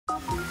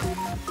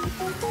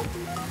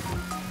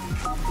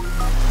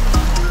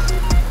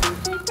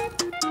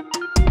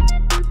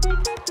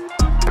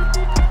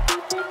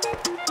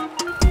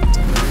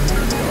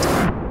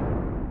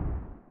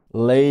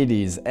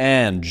Ladies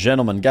and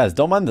gentlemen, guys,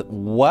 don't mind the...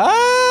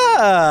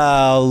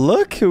 Wow!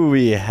 Look who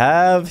we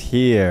have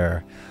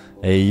here.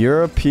 A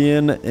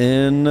European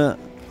in the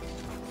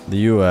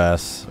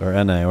US, or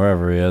NA,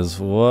 wherever he is.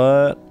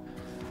 What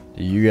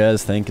do you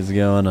guys think is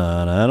going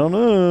on? I don't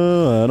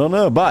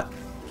know. But,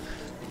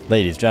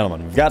 ladies,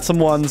 gentlemen, we've got some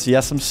ones.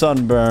 Yes, I'm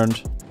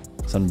sunburned.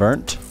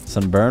 Sunburnt?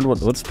 Sunburned?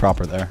 What's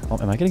proper there? Oh,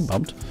 am I getting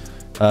bumped?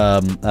 I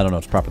don't know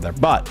what's proper there.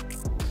 But,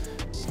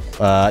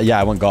 yeah,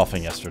 I went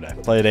golfing yesterday.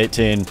 Played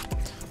 18.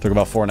 Took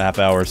about 4.5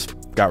 hours.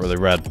 Got really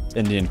red.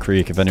 Indian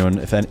Creek, if I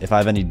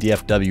have any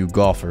DFW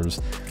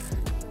golfers.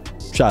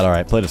 Shot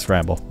alright. Played a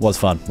scramble. Was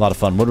fun. A lot of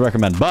fun. Would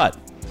recommend. But,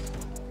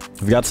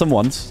 we've got some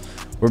ones.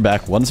 We're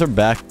back. Ones are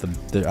back.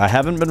 I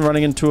haven't been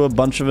running into a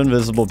bunch of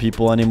invisible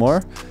people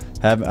anymore.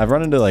 I've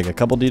run into like a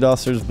couple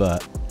DDoSers,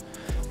 but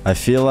I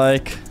feel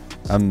like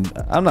I'm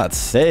not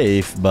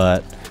safe,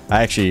 but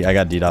I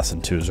got DDoS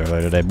in 2s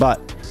earlier today. But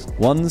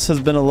ones has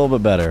been a little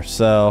bit better,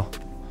 so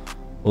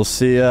we'll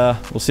see how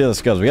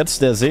this goes. We got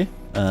Stizzy.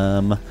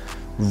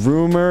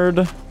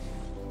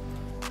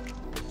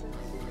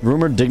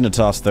 Rumored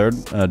Dignitas third.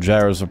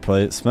 Gyro's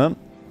replacement.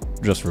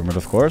 Just rumored,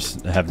 of course.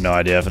 I have no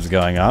idea if it's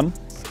going on.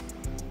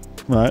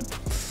 Alright.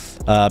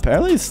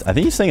 Apparently, I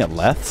think he's saying it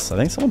Leths. I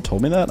think someone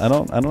told me that. I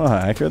don't know how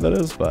accurate that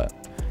is, but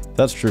if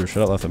that's true.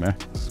 Shout out Lethemir.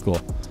 It's cool.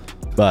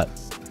 But,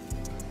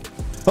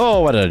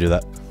 oh, why did I do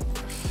that?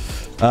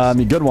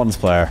 Good ones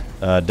player.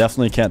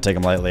 Definitely can't take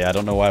him lightly. I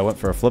don't know why I went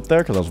for a flip there,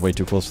 because I was way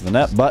too close to the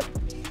net, but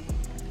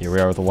here we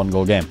are with a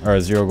 1-goal game, or a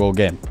 0-goal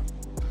game.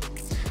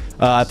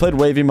 I played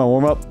Wavy my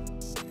warm-up.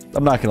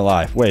 I'm not gonna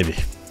lie, Wavy.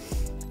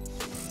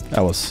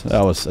 That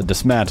was a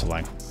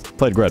dismantling.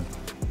 Played good.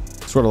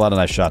 Scored a lot of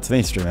nice shots. I think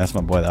he's streaming. That's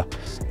my boy, though.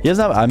 He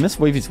doesn't have... I miss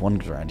Wavy's one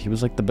grind. He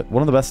was like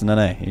one of the best in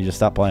NA. He just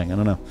stopped playing. I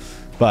don't know.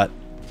 But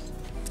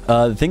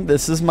I think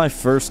this is my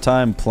first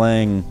time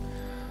playing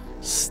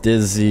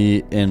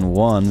Stizzy in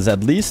ones,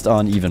 at least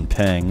on even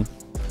ping.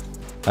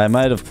 I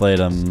might have played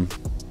him...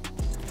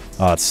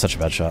 Oh, it's such a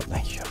bad shot.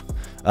 Thank you.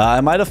 I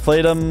might have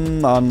played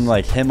him on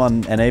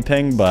NA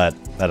ping, but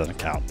that doesn't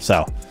count.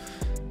 So,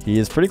 he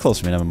is pretty close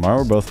to me in MMR.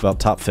 We're both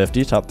about top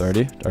 50, top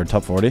 30, or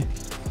top 40.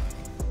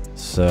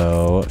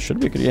 So, should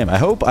be a good game. I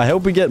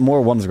hope we get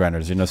more ones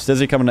grinders. You know,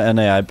 Stizzy coming to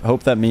NA, I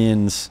hope that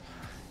means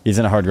he's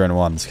in a hard grind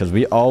ones, because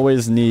we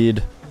always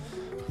need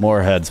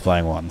more heads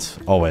playing ones.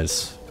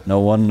 Always. No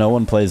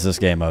one plays this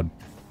game mode.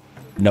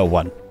 No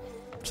one.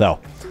 So,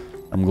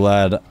 I'm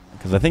glad,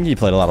 because I think he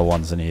played a lot of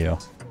ones in EU.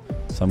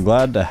 So I'm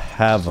glad to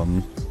have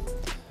him,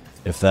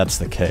 if that's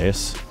the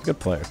case. Good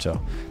player, too.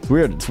 It's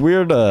weird. It's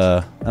weird,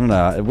 I don't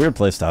know, a weird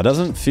playstyle. It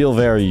doesn't feel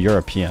very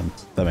European,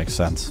 if that makes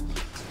sense.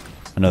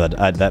 I know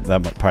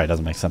that probably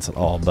doesn't make sense at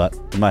all, but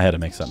in my head it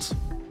makes sense.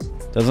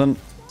 Doesn't...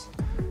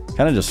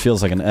 Kind of just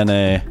feels like an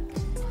NA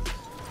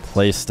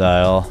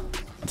playstyle.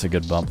 That's a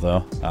good bump,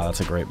 though. Ah, that's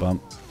a great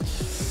bump.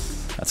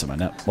 That's in my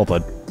net. Well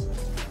played.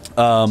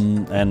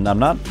 And I'm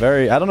not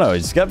very... I don't know.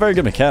 He's got very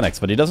good mechanics,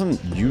 but he doesn't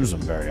use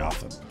them very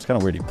often. It's kind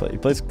of weird. He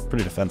plays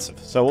pretty defensive.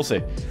 So we'll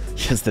see.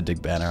 He has the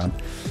dig banner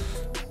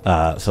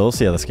on. So we'll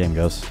see how this game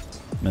goes.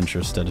 I'm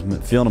interested.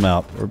 I'm feeling him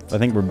out. I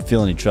think we're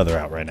feeling each other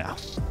out right now.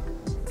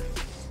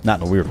 Not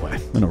in a weird way.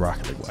 In a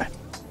Rocket League way.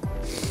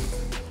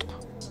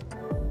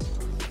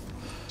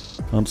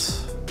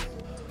 Let's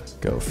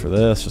go for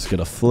this. Just get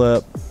a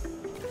flip.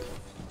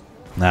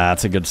 Nah,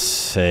 that's a good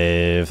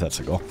save. That's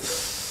a goal.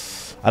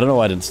 I don't know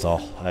why I didn't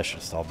stall. I should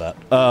have stalled that.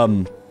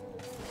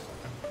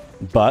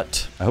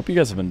 But I hope you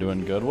guys have been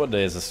doing good. What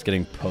day is this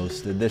getting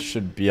posted? This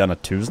should be on a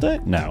Tuesday?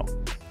 No.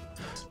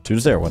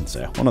 Tuesday or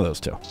Wednesday. One of those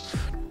two.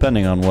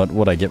 Depending on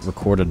what I get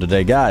recorded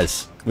today.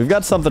 Guys, we've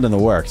got something in the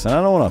works. And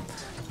I don't want to...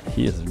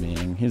 He is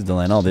meaning. He's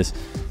delaying all these.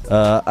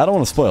 I don't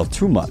want to spoil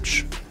too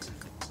much.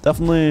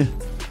 Definitely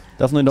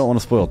don't want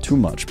to spoil too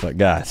much. But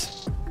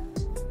guys,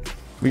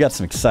 we got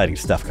some exciting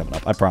stuff coming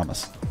up. I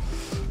promise.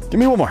 Give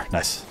me one more.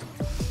 Nice.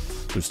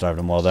 Who starved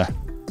him well there.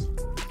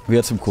 We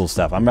got some cool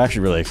stuff. I'm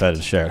actually really excited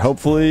to share it.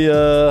 Hopefully,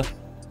 it's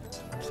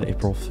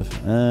April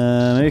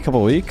 5th. Maybe a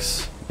couple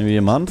weeks. Maybe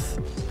a month.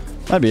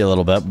 Might be a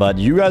little bit, but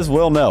you guys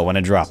will know when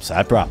it drops.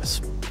 I promise.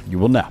 You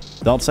will know.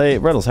 Don't say,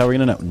 Retals, how are we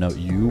going to know? No,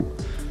 you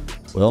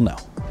will know.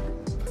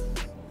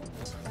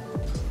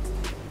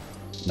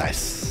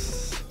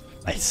 Nice.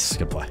 Nice.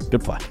 Good play.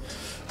 Good play.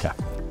 Okay.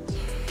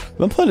 I've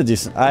been playing a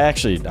decent... I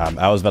actually...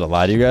 I was about to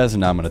lie to you guys,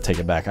 and now I'm going to take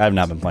it back. I have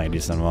not been playing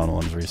decent amount of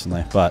ones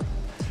recently, but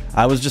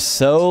I was just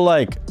so,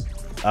 like...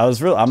 I'm not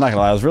going to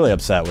lie. I was really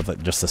upset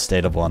with just the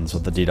state of ones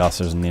with the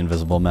DDoSers and the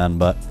invisible men,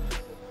 but...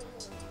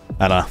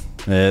 I don't know.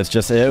 It's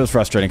just... It was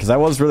frustrating, because I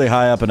was really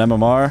high up in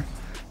MMR.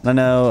 And I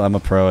know I'm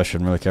a pro. I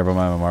shouldn't really care about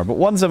my MMR. But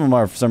one's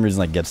MMR, for some reason,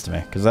 like, gets to me.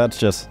 Because that's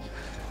just...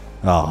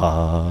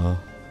 I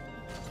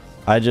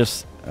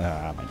just...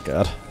 Oh my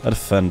god. I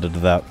defended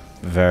that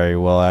very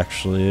well,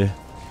 actually.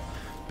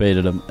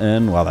 Baited him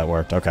in. Wow, that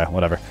worked. Okay,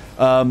 whatever.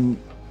 I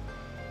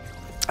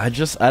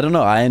don't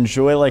know. I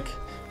enjoy, like...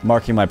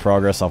 marking my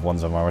progress off 1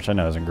 somewhere, which I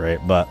know isn't great,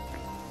 but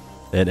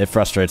it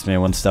frustrates me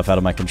when stuff out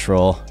of my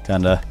control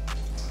kind of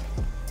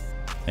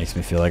makes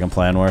me feel like I'm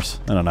playing worse.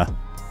 I don't know.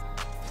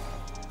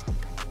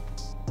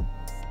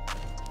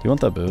 Do you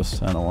want that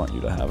boost? I don't want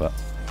you to have it.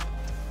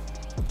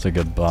 It's a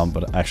good bump,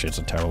 but actually it's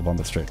a terrible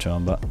bump. It's straight to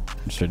him, but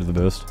straight to the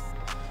boost.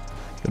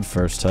 Good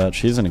first touch.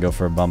 He's going to go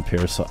for a bump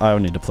here, so I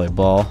would need to play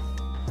ball.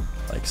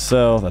 Like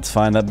so. That's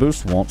fine. That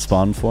boost won't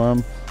spawn for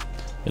him.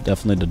 It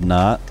definitely did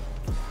not.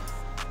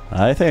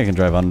 I think I can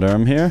drive under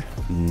him here.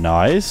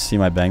 Nice. He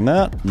might bang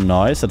that.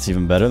 Nice. That's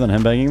even better than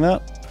him banging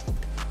that.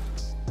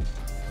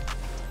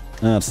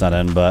 That's not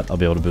in, but I'll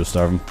be able to boost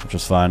starve him, which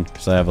is fine,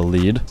 because I have a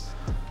lead.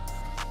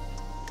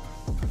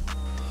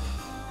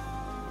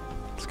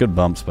 Good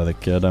bumps by the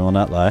kid, I will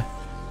not lie.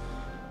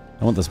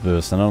 I want this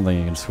boost, and I don't think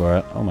he can score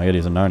it. Oh my god,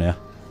 he's in Narnia.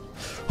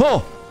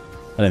 Oh!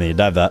 I didn't think he'd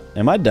dive that.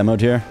 Am I demoed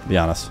here? Be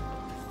honest.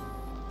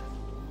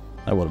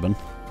 I would have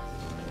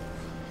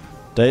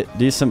been.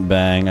 Decent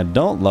bang. I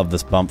don't love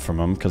this bump from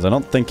him, because I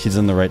don't think he's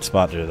in the right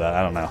spot to do that.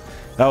 I don't know.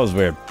 That was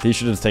weird. He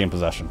should have just taken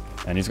possession.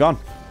 And he's gone.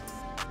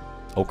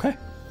 Okay.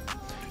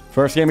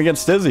 First game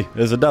against Stizzy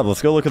is a dub.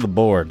 Let's go look at the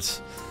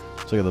boards.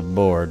 Look at the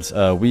boards.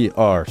 We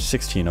are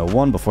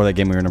 1601. Before that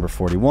game, we were number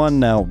 41.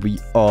 Now we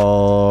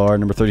are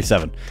number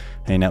 37.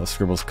 Hanging out with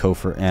Scribbles,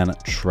 Kofer, and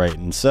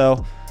Triton.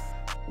 So,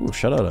 ooh,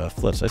 shout out to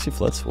Flitz. I see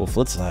Flitz. Well,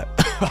 Flitz is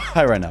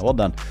high right now. Well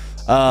done.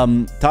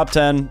 Top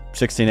 10,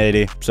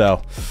 1680.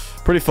 So,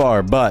 pretty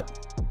far,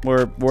 but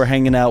we're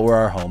hanging out where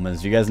our home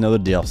is. You guys know the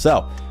deal.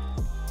 So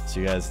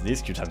you guys,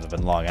 these queue times have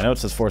been long. I know it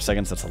says 4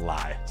 seconds. That's a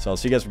lie. So I'll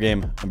see you guys for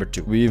game number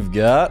 2. We've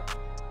got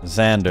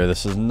Xander.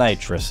 This is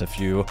Nitrous. If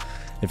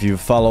you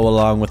follow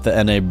along with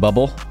the NA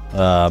bubble,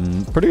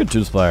 pretty good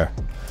 2s player.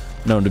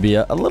 Known to be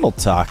a little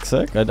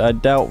toxic. I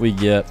doubt we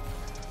get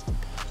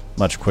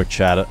much quick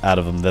chat out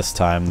of him this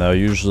time, though.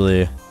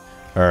 Usually,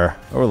 or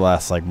over the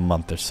last like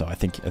month or so, I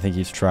think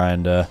he's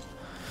trying to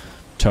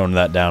tone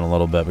that down a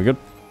little bit. But good,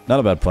 not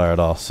a bad player at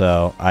all.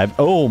 So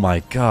oh my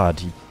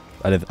god,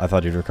 I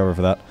thought he'd recover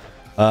for that.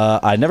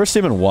 I never see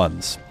him in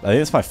 1s. I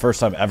think it's my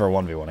first time ever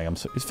 1v1ing him.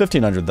 So he's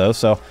 1500 though,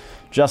 so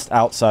just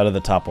outside of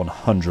the top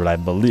 100, I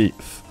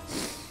believe.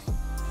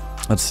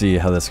 Let's see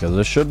how this goes.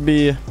 This should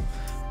be... I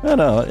don't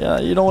know. Yeah,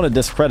 you don't want to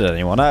discredit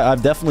anyone.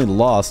 I've definitely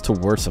lost to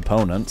worse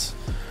opponents.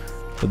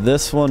 But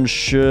this one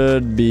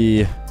should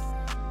be,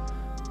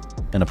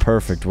 in a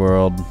perfect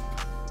world,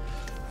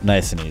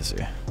 nice and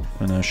easy.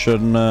 And I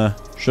shouldn't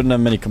have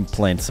many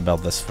complaints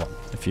about this one.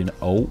 If you know...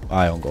 Oh,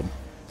 I own gold.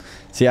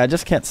 See, I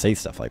just can't say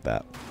stuff like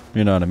that.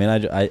 You know what I mean?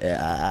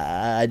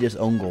 I just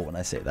own goal when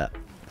I say that.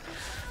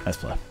 Nice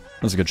play.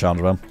 That was a good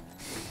challenge, man.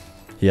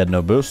 He had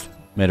no boost.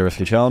 Made a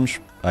risky challenge.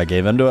 I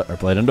gave into it, or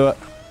played into it.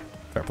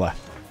 Fair play.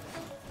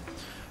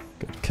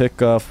 Good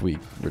kickoff. We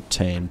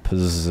retain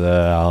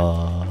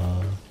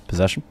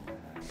possession.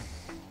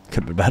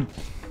 Could be bad.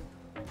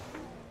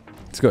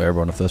 Let's go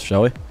airborne with this,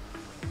 shall we?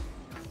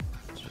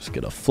 Let's just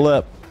get a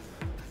flip.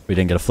 We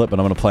didn't get a flip, but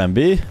I'm going to plan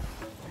B.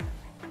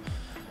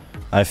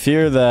 I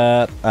fear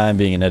that I'm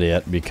being an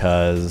idiot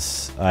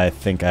because I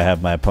think I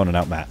have my opponent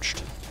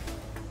outmatched.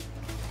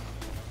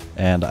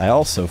 And I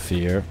also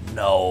fear...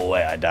 No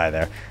way I die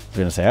there. I was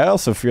gonna say, I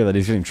also fear that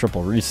he's getting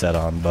triple reset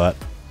on, but...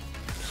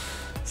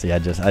 See, I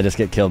just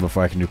get killed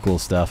before I can do cool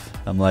stuff.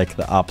 I'm like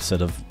the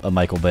opposite of a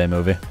Michael Bay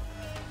movie.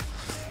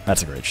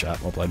 That's a great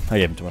shot. Well played. I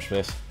gave him too much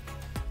space.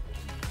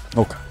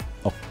 Okay.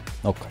 Oh,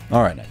 okay.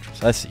 Alright,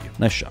 Nitrous. I see you.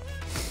 Nice shot.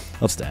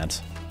 Let's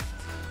dance.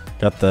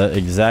 Got the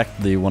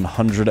exactly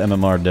 100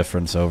 MMR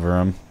difference over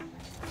him.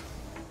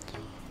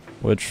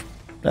 Which,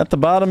 at the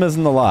bottom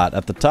isn't a lot.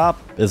 At the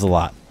top is a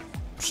lot.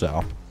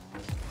 So...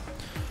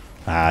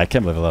 I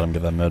can't believe I let him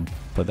get that mid.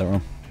 Played that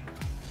wrong.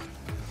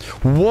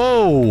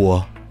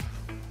 Whoa!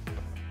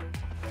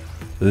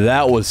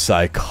 That was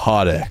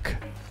psychotic.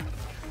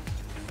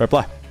 Fair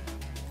play.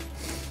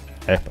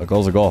 Hey, a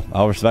goal's a goal.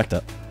 I'll respect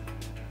it.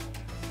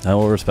 I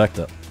will respect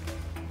it.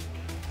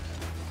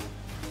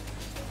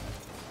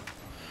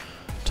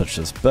 Touch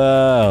this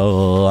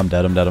bell. I'm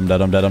dead, I'm dead, I'm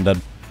dead, I'm dead, I'm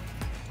dead.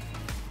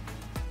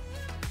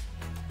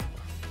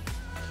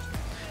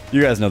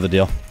 You guys know the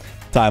deal.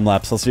 Time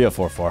lapse. I'll see you at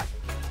 4-4.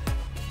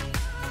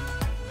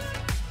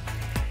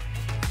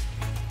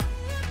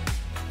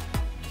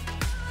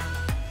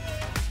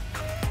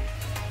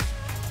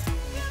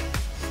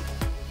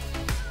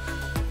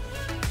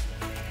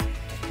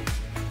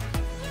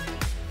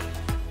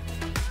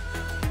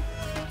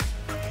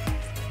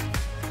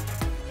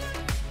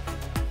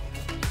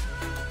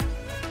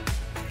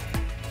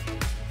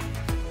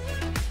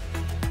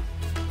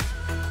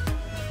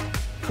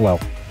 Well.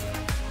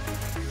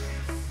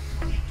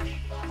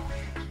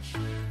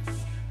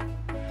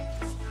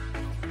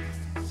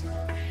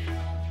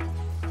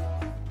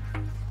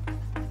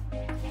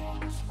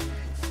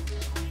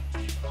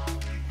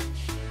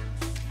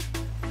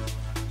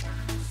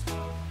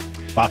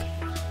 Fuck.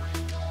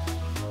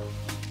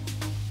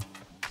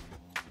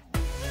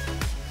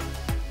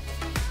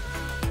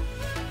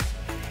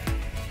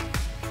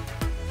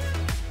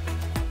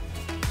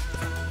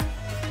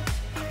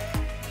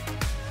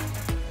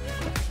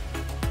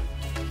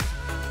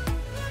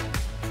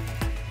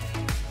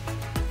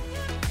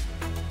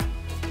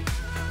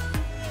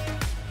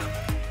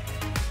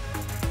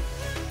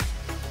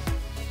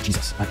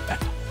 Jesus, I'm bad.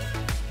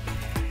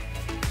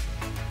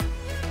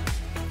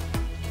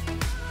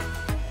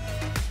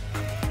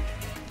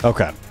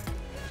 Okay.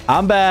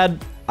 I'm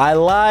bad. I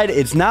lied.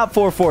 It's not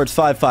 4-4, it's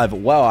 5-5.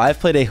 Wow, I've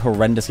played a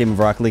horrendous game of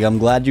Rocket League. I'm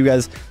glad you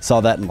guys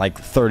saw that in like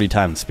 30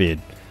 times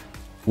speed.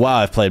 Wow,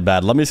 I've played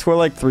bad. Let me score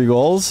like 3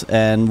 goals,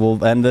 and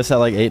we'll end this at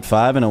like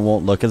 8-5, and it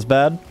won't look as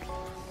bad.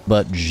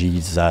 But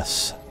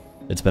Jesus,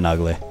 it's been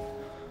ugly.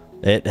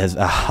 It has...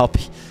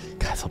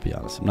 guys, I'll be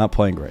honest. I'm not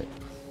playing great.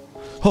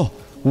 Oh,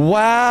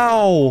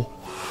 wow!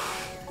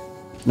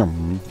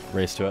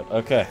 Race to it.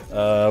 Okay,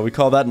 we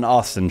call that an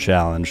Austin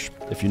challenge.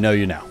 If you know,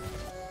 you know.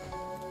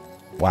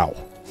 Wow.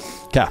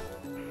 Okay.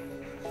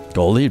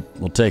 Goal lead.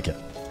 We'll take it.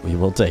 We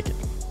will take it.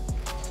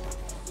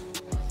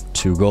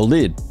 2-goal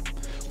lead.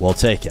 We'll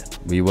take it.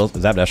 We will...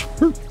 Zap dash.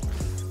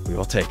 We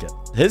will take it.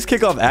 His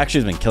kickoff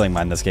actually has been killing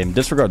mine this game.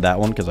 Disregard that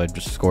one because I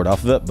just scored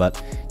off of it,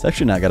 but it's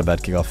actually not got a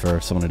bad kickoff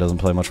for someone who doesn't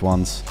play much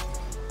ones.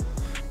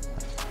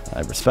 I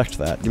respect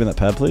that. Give me that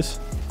pad, please.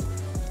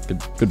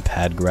 Good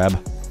pad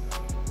grab.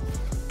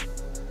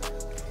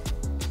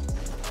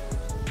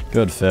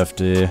 Good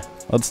 50.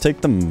 Let's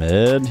take the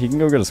mid. He can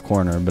go get his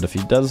corner, but if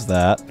he does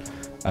that,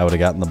 I would have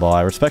gotten the ball.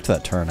 I respect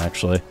that turn,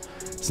 actually.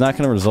 It's not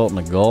going to result in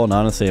a goal, and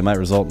honestly, it might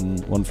result in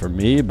one for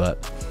me, but...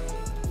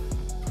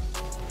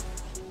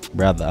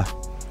 Brother,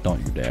 don't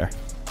you dare.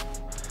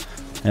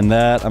 And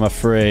that, I'm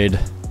afraid,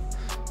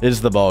 is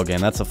the ball game.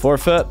 That's a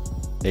forfeit.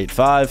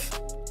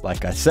 8-5.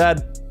 Like I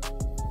said.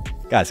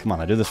 Guys, come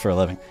on. I do this for a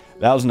living.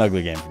 That was an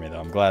ugly game for me,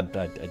 though. I'm glad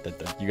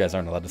you guys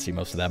aren't allowed to see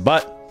most of that,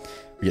 but...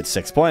 We get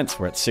 6 points.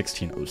 We're at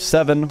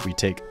 1607. We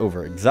take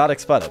over exotic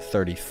spot at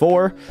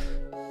 34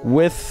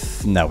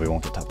 with... No, we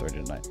won't get top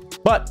 30 tonight.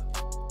 But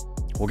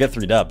we'll get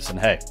 3 dubs. And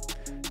hey,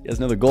 you guys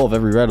know the goal of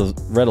every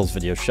Retals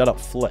video. Shut up,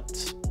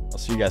 Flitz. I'll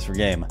see you guys for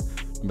game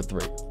number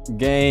 3.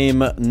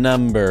 Game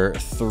number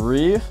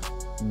 3.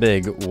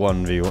 Big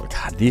 1v1.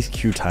 God, these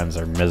queue times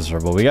are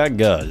miserable. We got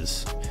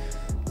Guz.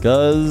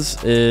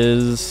 Guz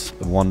is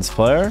one's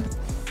player.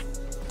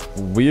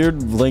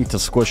 Weird link to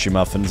Squishy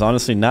Muffins.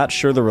 Honestly, not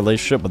sure the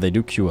relationship, but they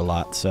do queue a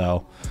lot,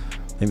 so I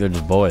think they're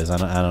just boys. I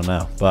don't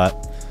know,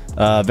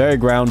 but very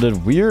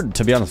grounded. Weird,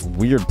 to be honest,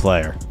 weird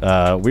player.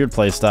 Weird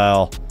play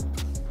style.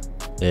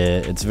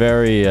 It's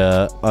very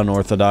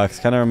unorthodox.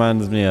 Kind of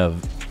reminds me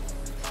of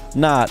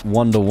not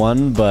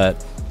 1-to-1,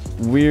 but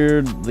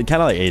weird, kind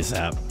of like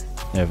ASAP.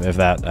 If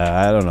that,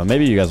 I don't know.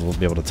 Maybe you guys will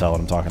be able to tell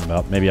what I'm talking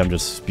about. Maybe I'm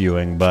just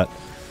spewing, but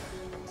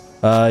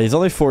he's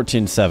only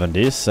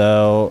 1470,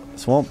 so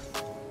this won't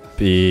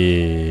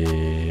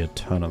be a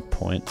ton of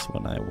points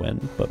when I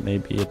win, but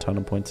maybe a ton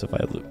of points if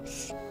I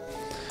lose.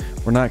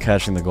 We're not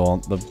catching the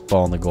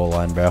ball on the goal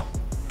line, bro.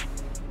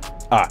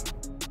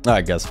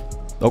 Alright, guys.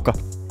 Okay.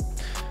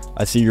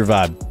 I see your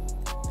vibe.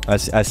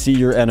 I see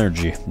your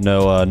energy.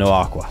 No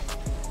aqua.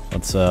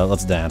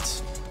 Let's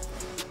dance.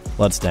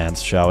 Let's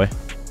dance, shall we?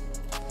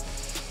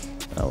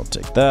 I will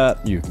take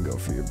that. You can go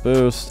for your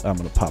boost. I'm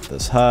gonna pop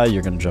this high.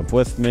 You're gonna jump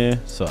with me,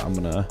 so I'm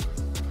gonna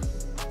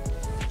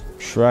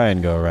try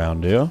and go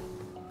around you.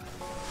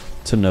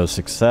 To no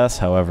success.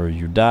 However,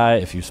 you die.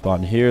 If you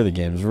spawn here, the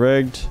game's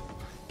rigged.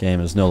 Game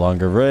is no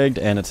longer rigged,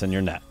 and it's in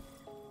your net.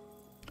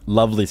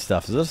 Lovely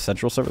stuff. Is this a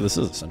central server? This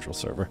is a central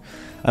server.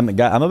 I'm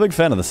a big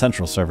fan of the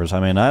central servers. I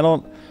mean, I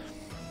don't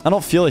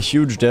feel a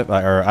huge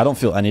I don't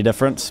feel any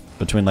difference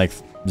between like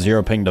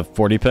 0 ping to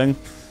 40 ping.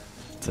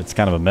 It's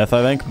kind of a myth,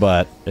 I think,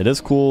 but it is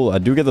cool. I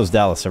do get those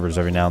Dallas servers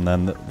every now and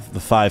then. The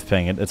 5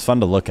 ping, it's fun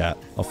to look at.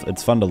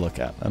 It's fun to look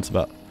at. That's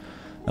about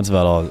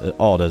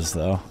all it is,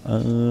 though.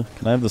 Can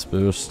I have this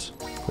boost?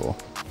 Cool.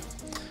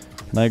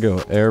 Can I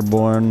go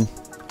airborne?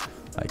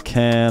 I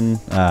can.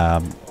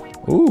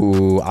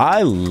 Ooh,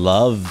 I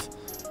love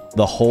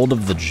the hold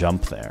of the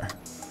jump there.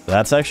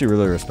 That's actually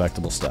really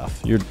respectable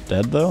stuff. You're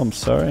dead, though? I'm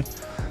sorry.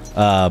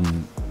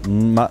 Not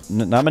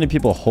many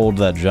people hold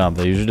that jump.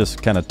 They usually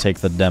just kind of take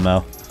the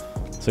demo.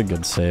 It's a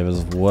good save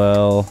as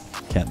well.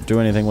 Can't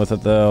do anything with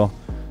it, though.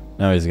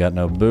 Now he's got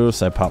no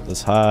boost. I pop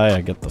this high.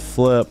 I get the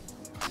flip.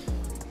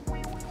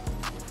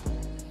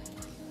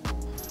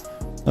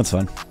 That's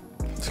fine.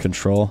 Let's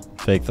control.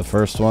 Fake the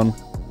first one.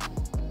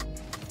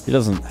 He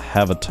doesn't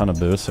have a ton of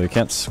boost, so he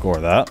can't score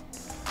that.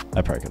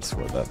 I probably could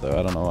score that, though.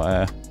 I don't know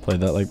why I played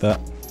that like that.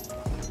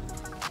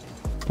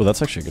 Oh,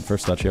 that's actually a good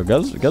first touch. Yo,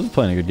 Guz is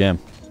playing a good game.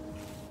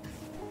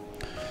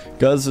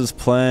 Guz is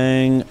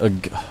playing a...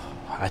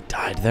 I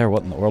died there.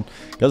 What in the world?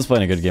 Guz is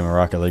playing a good game of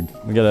Rocket League.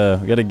 We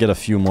gotta get a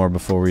few more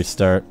before we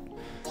start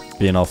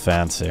being all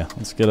fancy.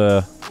 Let's get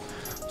a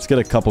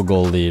couple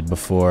goal lead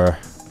before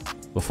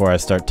I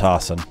start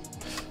tossing.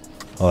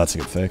 Oh, that's a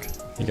good fake.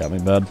 He got me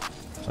bad.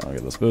 So I'll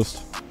get this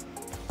boost.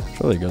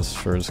 Surely he goes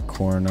for his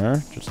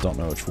corner. Just don't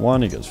know which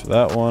one. He goes for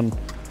that one.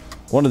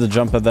 Wanted to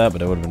jump at that,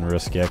 but it would have been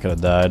risky. I could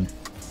have died.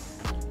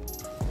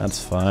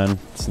 That's fine.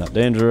 It's not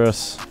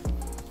dangerous.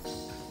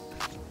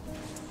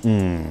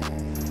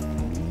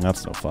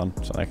 That's no fun.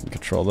 So I can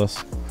control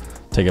this.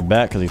 Take it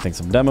back because he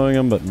thinks I'm demoing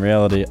him, but in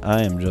reality,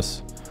 I am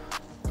just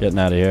getting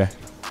out of here.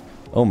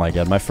 Oh my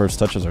god, my first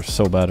touches are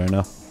so bad right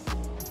now.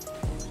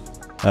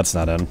 That's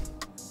not in.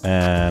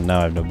 And now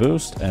I have no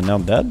boost. And now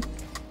I'm dead.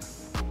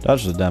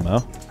 Dodge the demo.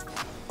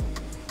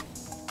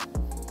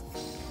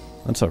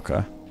 That's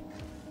okay.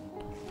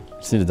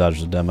 Just need to dodge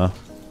the demo.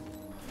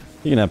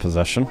 You can have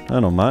possession. I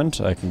don't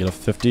mind. I can get a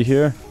 50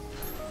 here.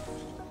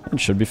 It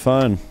should be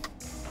fine.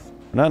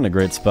 We're not in a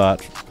great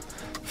spot.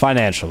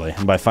 Financially.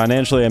 And by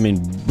financially, I mean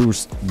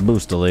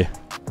boostily.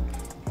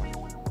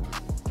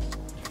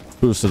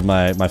 Boost is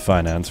my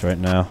finance right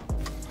now.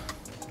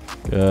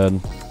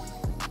 Good.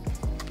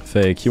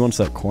 Fake. He wants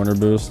that corner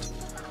boost.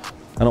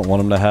 I don't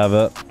want him to have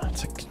it.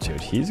 It's like,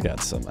 dude, he's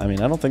got some. I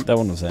mean, I don't think that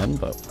one was in,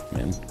 but, I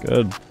mean,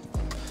 good.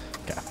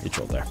 Okay, he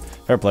trolled there.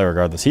 Fair play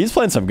regardless. He's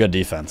playing some good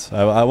defense.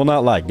 I will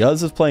not lie.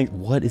 Guz is playing...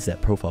 What is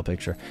that profile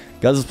picture?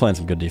 Guz is playing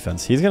some good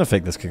defense. He's going to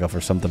fake this kickoff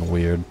or something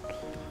weird.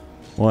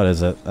 What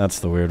is it? That's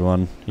the weird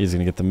one. He's going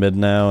to get the mid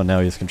now, and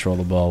now he's control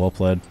the ball. Well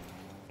played.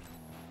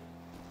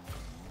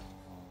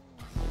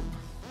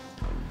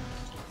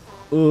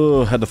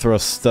 Ooh, had to throw a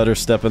stutter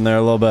step in there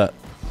a little bit.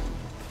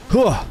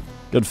 Whew.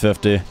 Good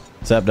 50.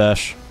 Zap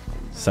dash.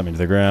 Sent me to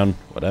the ground.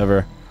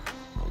 Whatever.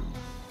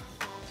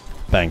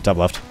 Bang. Top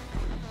left.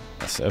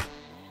 Nice save.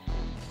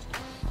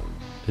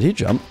 Did he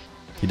jump?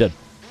 He did.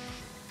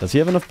 Does he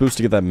have enough boost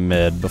to get that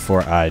mid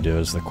before I do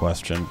is the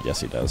question.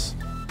 Yes, he does.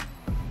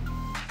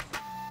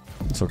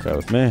 It's okay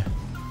with me.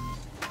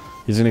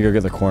 He's going to go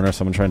get the corner,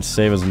 so I'm going to try and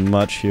save as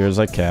much here as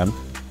I can.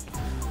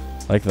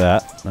 Like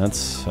that.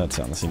 That's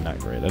honestly not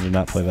great. I did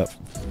not play that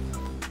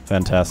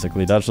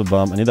fantastically. Dodge the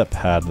bump. I need that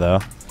pad, though.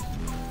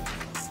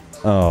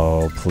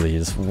 Oh,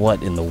 please.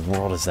 What in the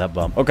world is that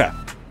bump? Okay.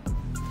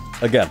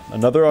 Again,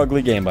 another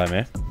ugly game by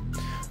me.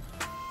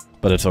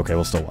 But it's okay.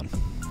 We'll still win.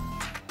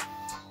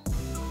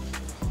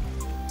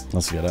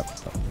 Let's get it.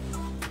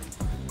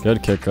 Good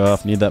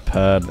kickoff. Need that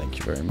pad. Thank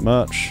you very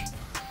much.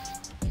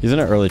 He's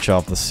going to early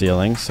chop the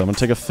ceiling, so I'm going to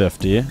take a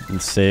 50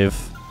 and save.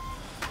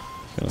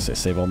 I'm going to say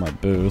save all my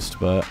boost,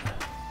 but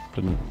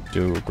didn't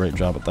do a great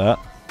job at that.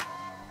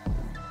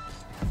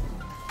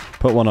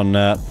 Put one on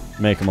net,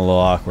 make him a little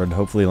awkward.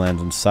 Hopefully he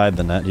lands inside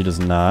the net. He does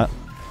not.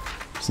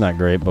 It's not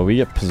great, but we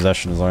get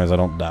possession as long as I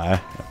don't die.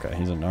 Okay,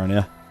 he's in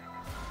Narnia.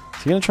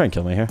 Is he going to try and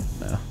kill me here?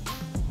 No.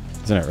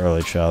 He's in an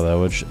early chow,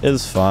 though, which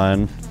is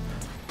fine.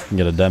 Can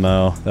get a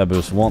demo. That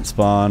boost won't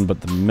spawn,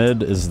 but the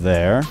mid is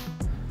there.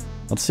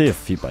 Let's see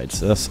if he bites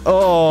this.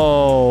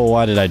 Oh,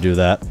 why did I do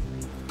that?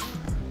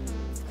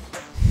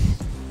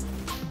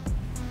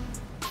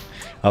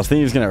 I was thinking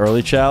he was going to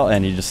early chow,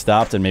 and he just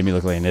stopped and made me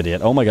look like an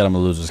idiot. Oh my god, I'm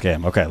going to lose this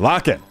game. Okay,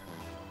 lock it.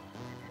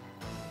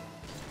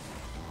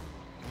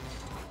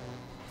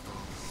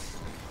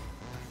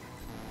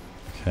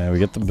 Okay, we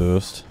get the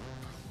boost.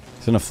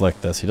 He's going to flick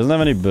this. He doesn't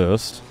have any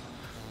boost,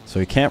 so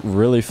he can't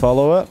really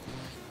follow it.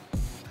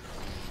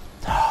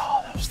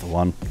 Oh, that was the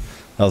one.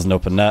 That was an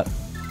open net.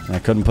 And I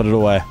couldn't put it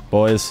away.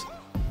 Boys,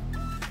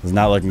 it's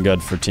not looking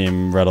good for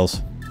Team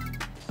Retals.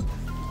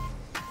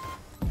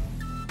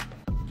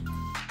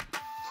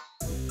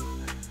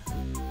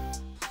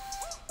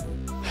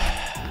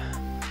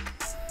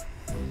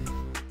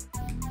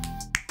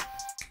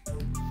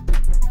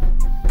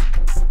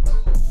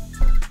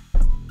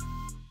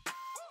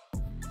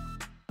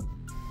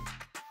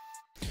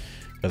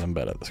 Because I'm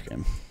bad at this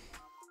game.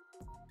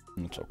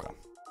 And it's okay.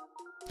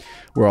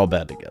 We're all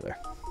bad together.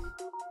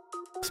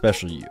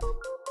 Especially you.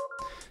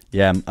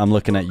 Yeah, I'm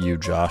looking at you,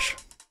 Josh.